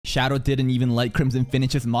Shadow didn't even let Crimson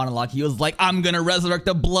finish his monologue. He was like, I'm gonna resurrect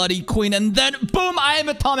the bloody queen, and then boom, I am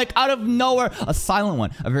atomic out of nowhere. A silent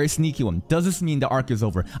one, a very sneaky one. Does this mean the arc is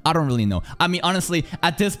over? I don't really know. I mean, honestly,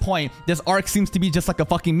 at this point, this arc seems to be just like a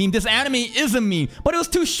fucking meme. This anime is a meme, but it was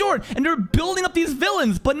too short, and they're building up these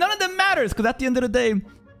villains, but none of them matters, because at the end of the day,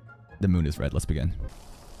 the moon is red. Let's begin.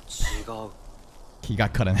 He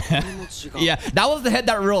got cut in half. Yeah, that was the head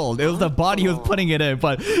that rolled. It was the body who was putting it in.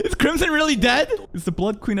 But is Crimson really dead? Is the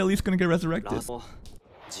Blood Queen at least gonna get resurrected?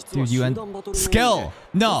 Dude, you and Skell.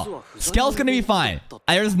 No, Skell's gonna be fine.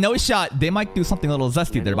 There's no shot. They might do something a little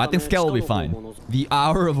zesty there, but I think Skell will be fine. The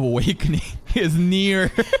hour of awakening is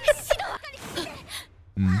near.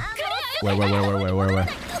 Where?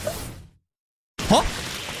 Huh?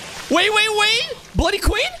 Wait. Bloody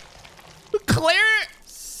Queen? Claire?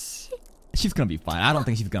 She's gonna be fine. I don't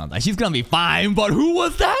think she's gonna die. She's gonna be fine, but who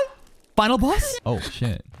was that? Final boss? Oh,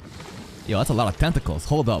 shit. Yo, that's a lot of tentacles.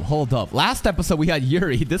 Hold up. Last episode, we had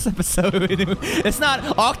Yuri. This episode, it's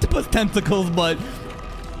not octopus tentacles, but...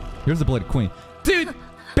 Here's the Bloody Queen. Dude,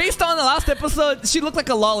 based on the last episode, she looked like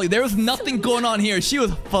a lolly. There was nothing going on here. She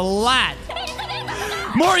was flat.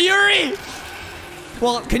 More Yuri!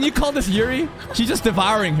 Well, can you call this Yuri? She's just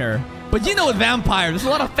devouring her. But you know with vampires, there's a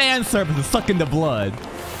lot of fan service sucking the blood.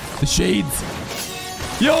 The shades.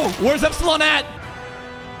 Yo, where's Epsilon at?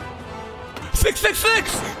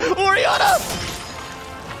 666! Oriana!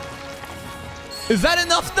 Is that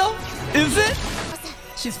enough though? Is it?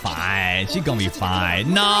 She's fine. She's gonna be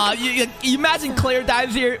fine. Nah, you imagine Claire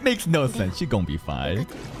dies here? It makes no sense. She's gonna be fine.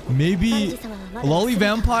 Maybe Lolly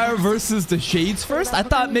Vampire versus the Shades first? I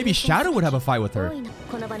thought maybe Shadow would have a fight with her.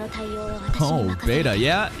 Oh, Beta.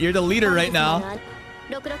 Yeah, you're the leader right now.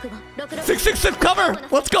 666 cover!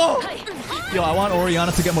 Let's go! Yo, I want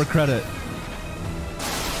Oriana to get more credit.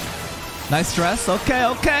 Nice stress.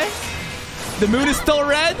 Okay. The moon is still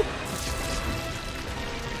red.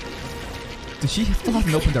 Dude, she still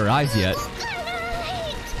hasn't opened her eyes yet.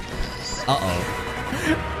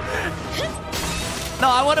 No,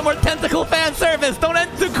 I wanted more tentacle fan service. Don't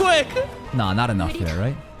end too quick. Nah, not enough there,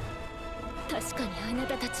 right?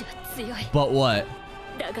 But what?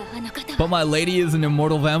 But my lady is an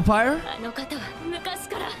immortal vampire?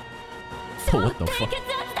 Oh, what the fuck?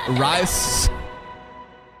 Rise.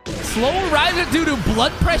 Slow riser due to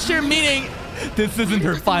blood pressure, meaning this isn't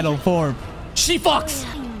her final form. She fucks!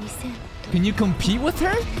 Can you compete with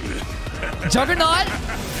her? Juggernaut?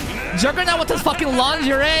 Juggernaut with his fucking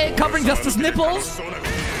lingerie covering just his nipples?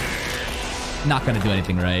 Not gonna do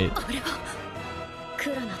anything right.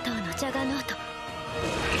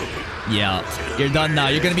 Yeah, you're done now.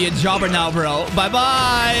 You're gonna be a jobber now, bro.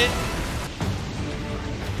 Bye-bye!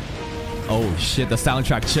 Oh shit, the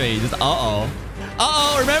soundtrack changed. Uh-oh,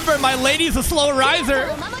 remember, my lady's a slow riser.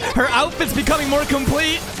 Her outfit's becoming more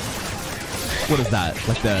complete. What is that?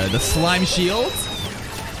 Like the slime shield?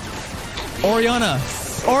 Oriana,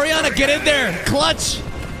 get in there! Clutch!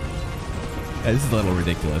 Yeah, this is a little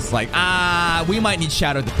ridiculous. Like, we might need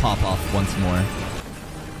Shadow to pop off once more.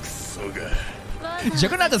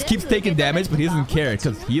 Juggernaut just keeps taking damage, but he doesn't care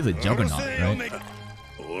because he is a Juggernaut, right?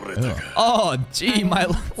 Ugh. Oh, gee, my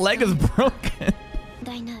leg is broken.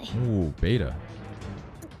 Ooh, Beta.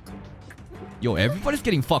 Yo, everybody's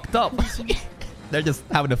getting fucked up. They're just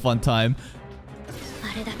having a fun time.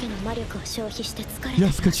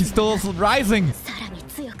 Yes, because she's still rising.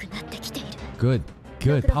 Good.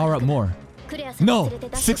 Power up more. No,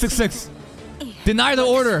 666. Deny the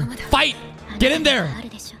order. Fight. Get in there.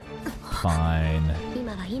 Fine.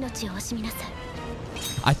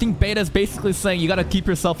 I think Beta's basically saying you gotta keep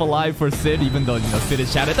yourself alive for Sid, even though, you know, Sid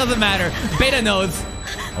is Shadow. It doesn't matter. Beta knows.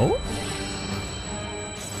 Oh?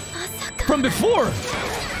 From before.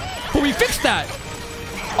 But we fixed that.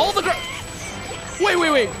 All the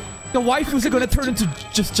Wait. The waifus are gonna turn into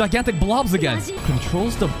just gigantic blobs again.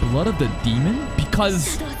 Controls the blood of the demon?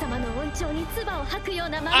 Because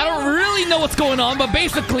I don't really know what's going on, but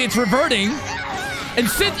basically it's reverting. And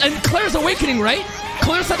Sid and Claire's awakening, right?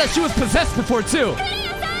 Claire said that she was possessed before too.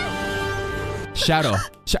 Shadow.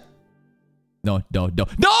 No.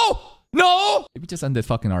 Maybe just end this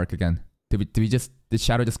fucking arc again. Did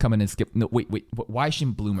Shadow just come in and skip? No, wait. Why is she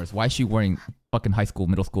in bloomers? Why is she wearing fucking high school,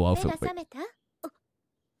 middle school outfit? Wait.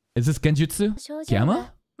 Is this Genjutsu?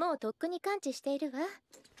 Kiyama?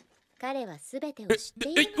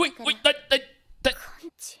 Wait.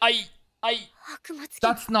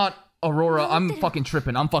 That's not Aurora. I'm fucking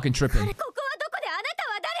tripping.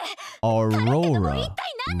 Aurora.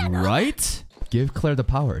 Right? Give Claire the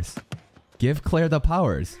powers.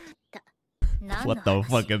 What the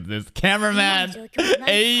fuck is this? Cameraman!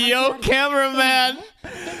 Hey, yo, cameraman!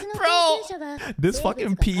 bro. This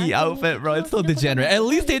fucking PE outfit, bro. It's so degenerate. At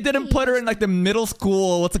least they didn't put her in like the middle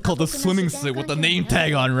school, what's it called? The swimming suit with the name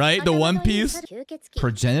tag on, right? The one piece.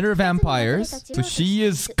 Progenitor vampires. So she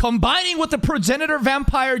is combining with the progenitor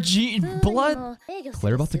vampire blood.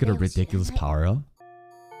 Claire about to get a ridiculous power up.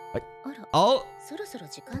 Oh.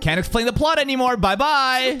 Can't explain the plot anymore.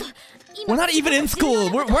 Bye-bye. We're not even in school.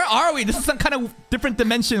 Where are we? This is some kind of different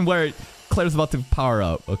dimension where Claire's about to power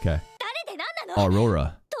up. Okay.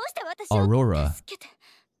 Aurora. Aurora.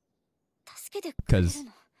 Because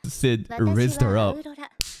Sid rizzed her up.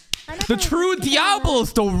 The true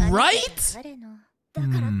Diablos, though, right?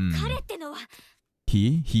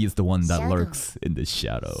 He is the one that lurks in the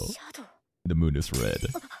shadow. The moon is red.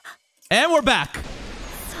 And we're back.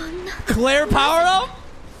 Claire power up?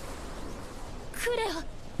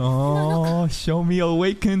 Oh, show me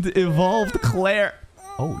awakened, evolved Claire.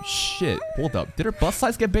 Oh shit. Hold up. Did her bust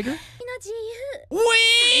size get bigger?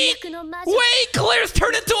 Wait! Wait! Claire's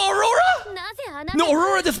turned into Aurora? No,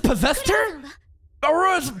 Aurora just possessed her?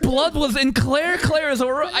 Aurora's blood was in Claire. Claire is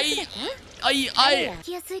Aurora.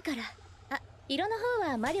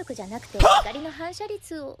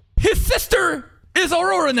 His sister is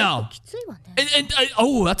Aurora now. And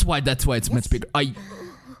oh, that's why it's meant to be.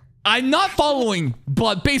 I'm not following,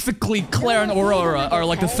 but basically Claire and Aurora are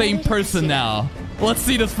like the same person now. Let's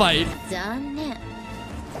see this fight.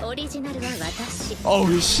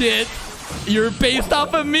 Oh shit. You're based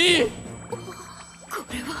off of me.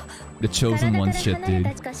 The chosen one shit, dude.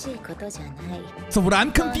 So what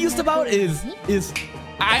I'm confused about is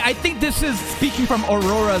I think this is speaking from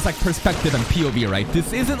Aurora's like perspective and POV, right?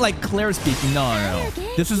 This isn't like Claire speaking. No.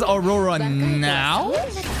 This is Aurora now?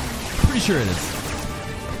 Pretty sure it is.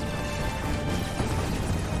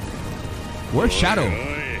 Where's Shadow?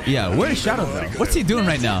 Yeah, where's Shadow though? What's he doing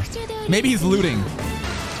right now? Maybe he's looting.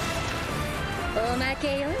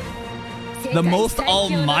 The most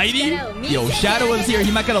almighty? Yo, Shadow is here.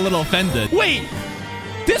 He might get a little offended. Wait!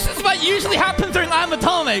 This is what usually happens during I'm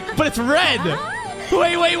Atomic, but it's red!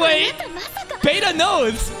 Wait. Beta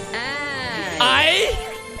knows. I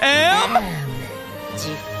am...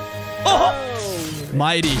 Oh!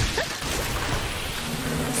 Mighty.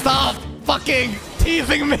 Stop fucking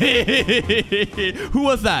teasing me! Who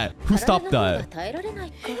was that? Who stopped that?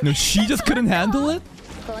 No, she just couldn't handle it?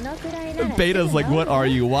 Beta's like, what are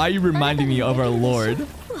you? Why are you reminding me of our lord?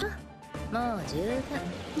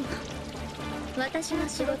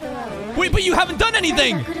 Wait, but you haven't done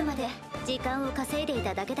anything!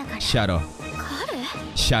 Shadow.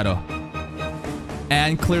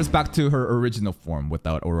 And Claire's back to her original form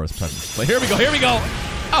without Aurora's presence. But here we go.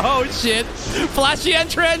 Oh shit. Flashy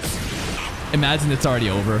entrance! Imagine it's already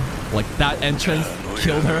over. Like that entrance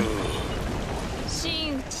killed her.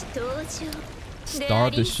 Star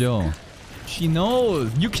of the show. She knows.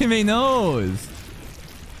 Yukime knows.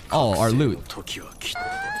 Oh, our loot.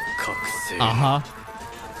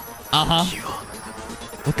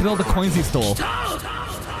 Look at all the coins he stole.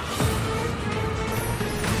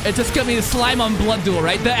 It's just gonna be the slime on blood duel,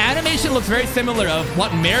 right? The animation looks very similar of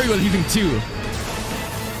what Mary was using too.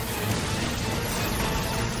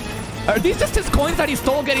 Are these just his coins that he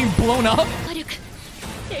stole getting blown up?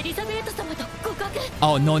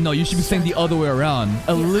 Oh, no. You should be saying the other way around.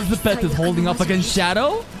 Elizabeth is holding up against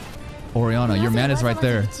Shadow? Oriana, your man is right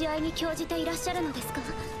there.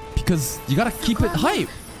 Because you gotta keep it hype.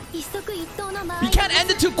 You can't end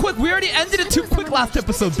it too quick. We already ended it too quick last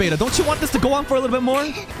episode, Beta. Don't you want this to go on for a little bit more?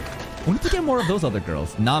 We need to get more of those other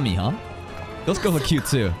girls. Nami, huh? Those girls are cute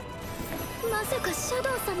too.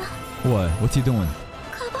 What? What's he doing?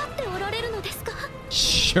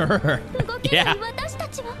 Sure. Yeah.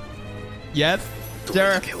 Yes.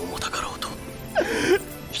 Sure.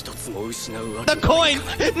 The coins!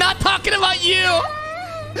 Not talking about you!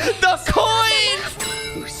 The coins!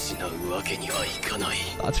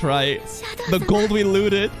 That's right. The gold we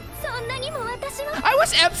looted. I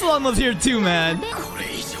wish Epsilon was here too, man.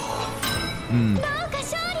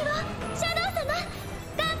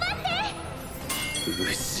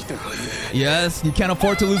 Yes, you can't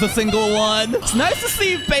afford to lose a single one. It's nice to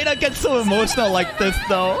see Beta get so emotional like this,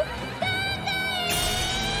 though.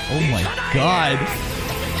 Oh my god.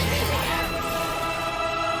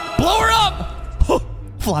 Blow her up!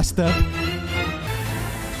 Flash step.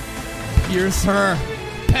 Pierce her.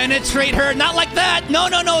 Penetrate her. Not like that. No,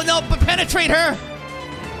 but penetrate her.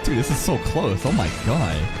 Dude, this is so close. Oh my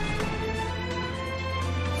god.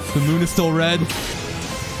 The moon is still red.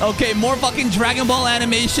 Okay, more fucking Dragon Ball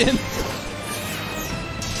animation.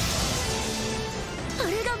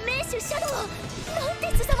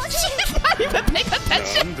 She's not even paying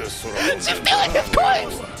attention. She's stealing his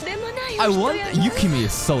coins. I want Yukimi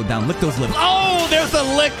is so down. Lick those lips. Oh, there's a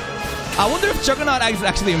lick. I wonder if Juggernaut is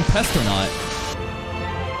actually impressed or not.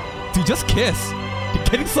 Dude, just kiss. You're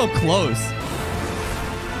getting so close.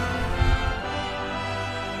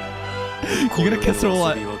 You're gonna kiss her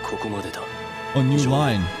what? A new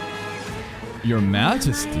line. Your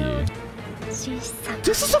Majesty.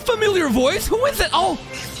 This is a familiar voice. Who is it? Oh.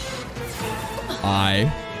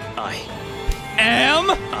 I am.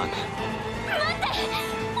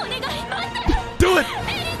 Do it.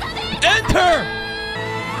 Enter.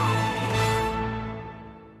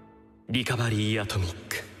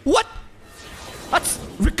 What? That's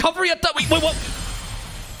recovery atomic. Wait, what?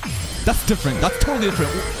 That's different. That's totally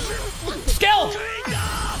different. Scale.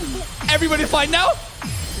 Everybody fine now?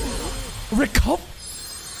 Recover.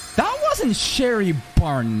 That wasn't Sherry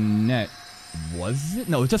Barnett, was it?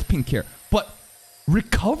 No, it's just pink hair. But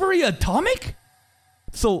recovery atomic?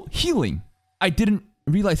 So healing. I didn't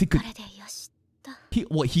realize he could.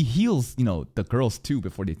 Well, he heals, you know, the girls too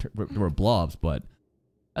before they were blobs, but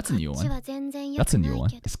that's a new one. That's a new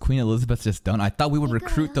one. Is Queen Elizabeth just done? I thought we would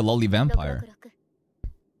recruit the lolly vampire.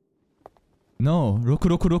 No,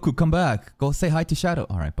 Roku, come back. Go say hi to Shadow.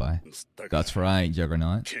 Alright, bye. That's right,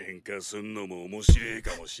 Juggernaut.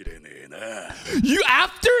 You,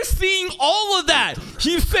 after seeing all of that,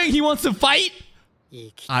 he's saying he wants to fight?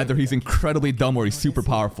 Either he's incredibly dumb or he's super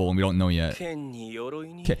powerful and we don't know yet.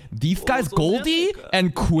 Okay, these guys, Goldie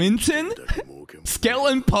and Quentin, Skell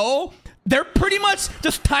and Poe, they're pretty much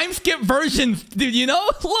just time skip versions, dude, you know?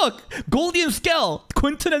 Look, Goldie and Skell,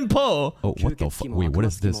 Quentin and Poe. Oh, what the fuck? Wait, what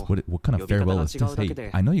is this? What kind of farewell is this?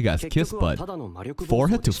 Hey, I know you guys kiss, but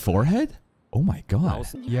forehead to forehead? Oh my god.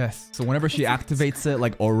 Yes. So whenever she activates it,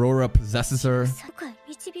 like Aurora possesses her.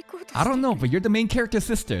 I don't know, but you're the main character's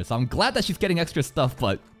sister, so I'm glad that she's getting extra stuff,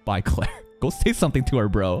 but bye, Claire. Go say something to her,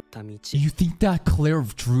 bro. You think that Claire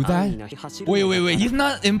drew that? Wait. He's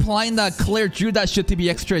not implying that Claire drew that shit to be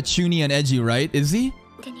extra chuny and edgy, right? Is he?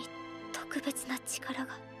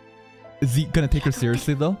 Is he gonna take her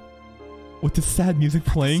seriously, though? With the sad music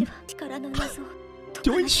playing?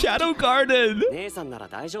 Join Shadow Garden!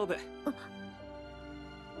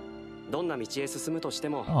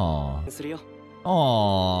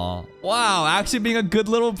 Aww. Wow, actually being a good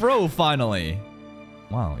little bro, finally.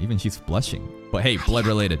 Wow, even she's blushing. But hey, blood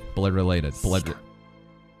related. Little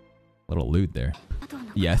lewd there.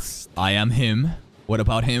 Yes, I am him. What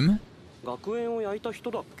about him?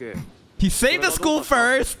 He saved the school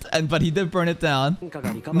first, but he did burn it down.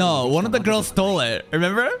 No, one of the girls stole it.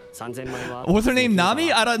 Remember? What's her name?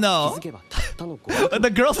 Nami? I don't know.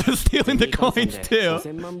 The girls are stealing the coins too.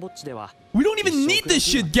 We don't even need this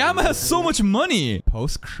shit. Gamma has so much money.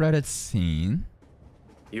 Post-credit scene.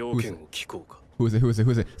 Who is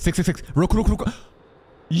it? 666. Roku.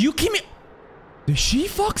 Yukimi. The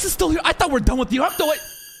She-Fox is still here. I thought we're done with the arc though.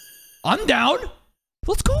 I'm down.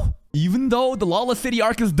 Let's go. Even though the Lawless City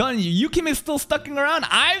arc is done, Yukimi is still stucking around.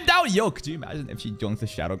 I'm down. Yo, could you imagine if she joins the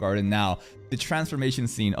Shadow Garden now? The transformation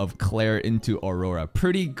scene of Claire into Aurora.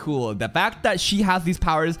 Pretty cool. The fact that she has these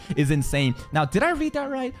powers is insane. Now, did I read that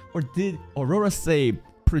right? Or did Aurora say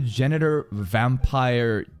progenitor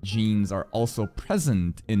vampire genes are also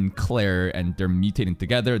present in Claire and they're mutating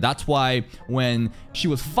together? That's why when she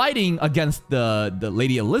was fighting against the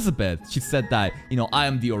Lady Elizabeth, she said that, you know, I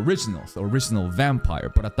am the original vampire,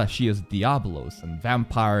 but I thought she is Diablos and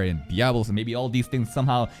vampire and Diablos, and maybe all these things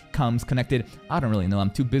somehow comes connected. I don't really know.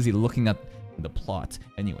 I'm too busy looking at the plot.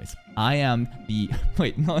 Anyways, I am the...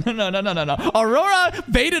 Wait, no. Aurora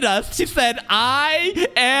baited us. She said, I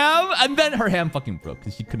am... And then her hand fucking broke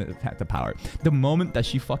because she couldn't have had the power. The moment that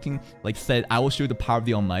she fucking, like, said, I will show you the power of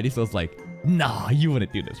the Almighty, so I was like, nah, you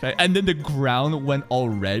wouldn't do this, right? And then the ground went all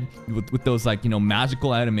red with those, like, you know,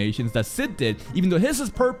 magical animations that Sid did. Even though his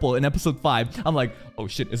is purple in episode 5, I'm like, oh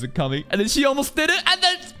shit, is it coming? And then she almost did it, and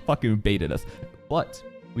then fucking baited us. But...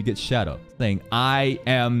 we get Shadow saying, I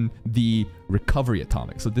am the recovery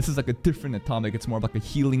atomic. So this is like a different atomic. It's more of like a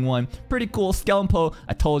healing one. Pretty cool. Skell and Poe,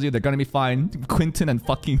 I told you, they're gonna be fine. Quentin and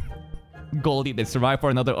fucking Goldie, they survived for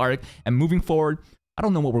another arc. And moving forward, I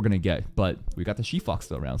don't know what we're gonna get, but we got the She-Fox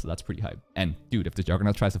still around, so that's pretty hype. And dude, if the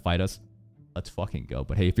Juggernaut tries to fight us, let's fucking go.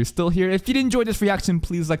 But hey, if you're still here, if you did enjoy this reaction,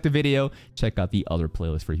 please like the video. Check out the other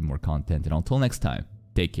playlist for more content. And until next time,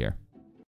 take care.